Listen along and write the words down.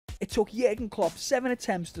took Jurgen Klopp 7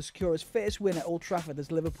 attempts to secure his first win at Old Trafford as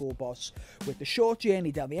Liverpool boss, with the short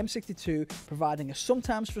journey down the M62 providing a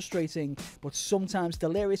sometimes frustrating but sometimes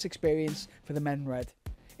delirious experience for the men in red.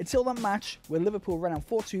 Until that match, where Liverpool ran out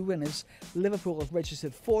 4-2 winners, Liverpool have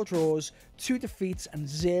registered 4 draws, 2 defeats and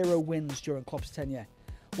 0 wins during Klopp's tenure.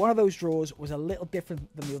 One of those draws was a little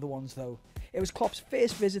different than the other ones though. It was Klopp's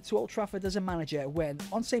first visit to Old Trafford as a manager when,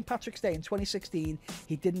 on St Patrick's Day in 2016,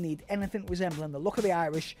 he didn't need anything resembling the look of the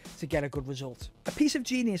Irish to get a good result. A piece of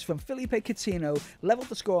genius from Felipe Coutinho levelled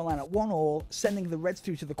the scoreline at 1-1, sending the Reds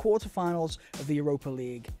through to the quarter-finals of the Europa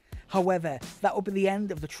League. However, that would be the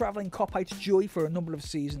end of the travelling Kopite's joy for a number of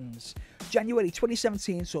seasons. January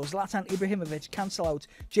 2017 saw Zlatan Ibrahimovic cancel out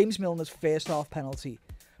James Milner's first half penalty.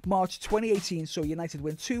 March 2018 saw United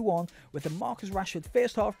win 2-1 with the Marcus Rashford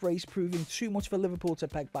first half brace proving too much for Liverpool to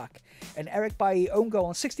peg back. An Eric Bailly own goal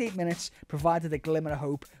in 68 minutes provided a glimmer of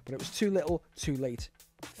hope, but it was too little, too late.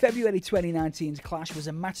 February 2019's clash was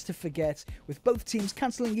a match to forget, with both teams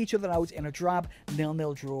cancelling each other out in a drab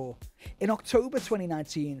 0-0 draw. In October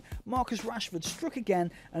 2019, Marcus Rashford struck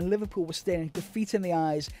again and Liverpool was staring defeat in the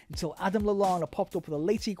eyes until Adam Lallana popped up with a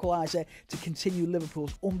late equaliser to continue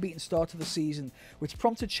Liverpool's unbeaten start to the season, which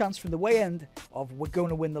prompted chants from the way end of "we're going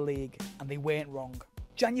to win the league," and they weren't wrong.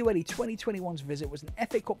 January 2021's visit was an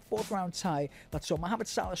FA Cup 4th round tie that saw Mohamed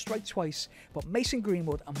Salah strike twice, but Mason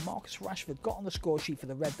Greenwood and Marcus Rashford got on the score sheet for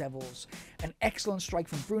the Red Devils. An excellent strike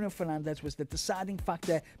from Bruno Fernandes was the deciding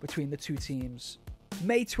factor between the two teams.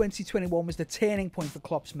 May 2021 was the turning point for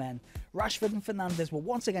Klopp's men. Rashford and Fernandes were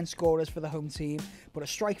once again scorers for the home team, but a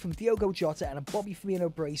strike from Diogo Jota and a Bobby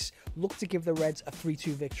Firmino brace looked to give the Reds a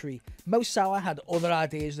 3-2 victory. Mo Salah had other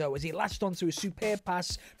ideas though, as he latched onto a superb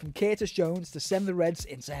pass from Curtis Jones to send the Reds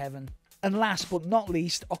into heaven. And last but not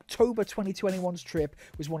least, October 2021's trip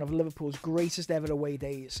was one of Liverpool's greatest ever away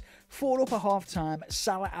days. 4 up at half-time,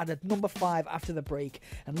 Salah added number 5 after the break,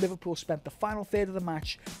 and Liverpool spent the final third of the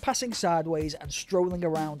match passing sideways and strolling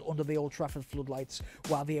around under the Old Trafford floodlights,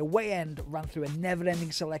 while the away end ran through a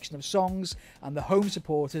never-ending selection of songs and the home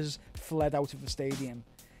supporters fled out of the stadium.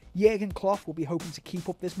 Jurgen Klopp will be hoping to keep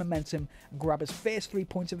up this momentum and grab his first 3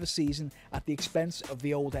 points of the season at the expense of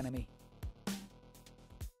the old enemy.